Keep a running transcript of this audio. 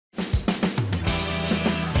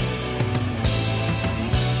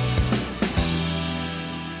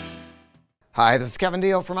Hi, this is Kevin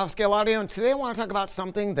Deal from Upscale Audio, and today I want to talk about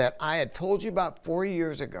something that I had told you about 4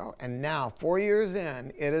 years ago, and now 4 years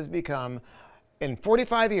in, it has become, in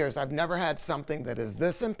 45 years, I've never had something that is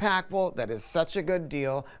this impactful, that is such a good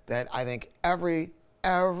deal, that I think every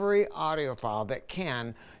audiophile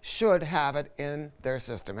that should have it in their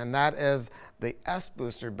system, and that is the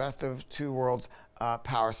Sbooster Best of Two Worlds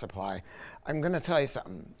power supply. I'm going to tell you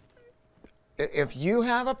something. If you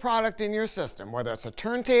have a product in your system, whether it's a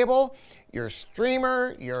turntable, your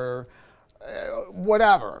streamer, your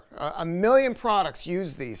whatever, a million products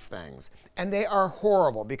use these things, and they are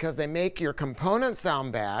horrible because they make your components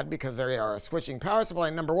sound bad because they are a switching power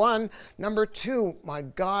supply, number one. Number two, my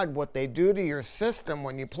God, what they do to your system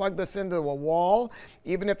when you plug this into a wall,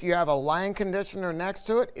 even if you have a line conditioner next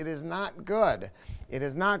to it, it is not good. It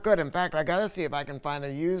is not good. In fact, I got to see if I can find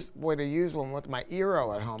a way to use one with my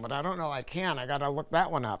Eero at home, but I don't know I can. I got to look that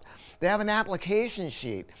one up. They have an application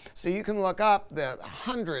sheet, so you can look up the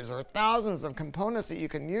hundreds or thousands of components that you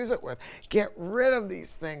can use it with. Get rid of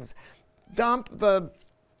these things. Dump the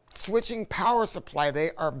switching power supply.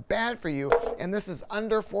 They are bad for you, and this is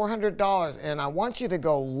under $400. And I want you to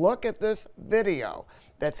go look at this video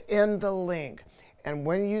that's in the link. And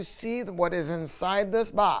when you see what is inside this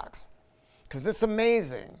box, because it's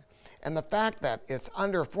amazing, and the fact that it's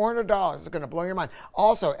under $400 is going to blow your mind.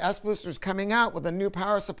 Also, Sbooster's coming out with a new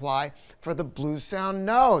power supply for the Blue Sound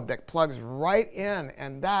node that plugs right in,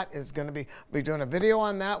 and that is going to be doing a video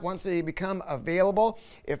on that once they become available.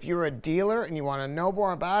 If you're a dealer and you want to know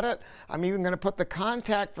more about it, I'm even going to put the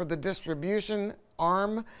contact for the distribution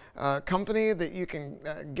arm company that you can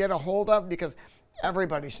get a hold of, because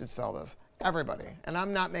everybody should sell this. Everybody. And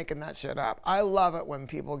I'm not making that shit up. I love it when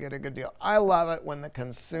people get a good deal. I love it when the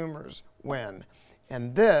consumers win.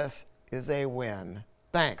 And this is a win.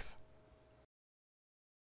 Thanks.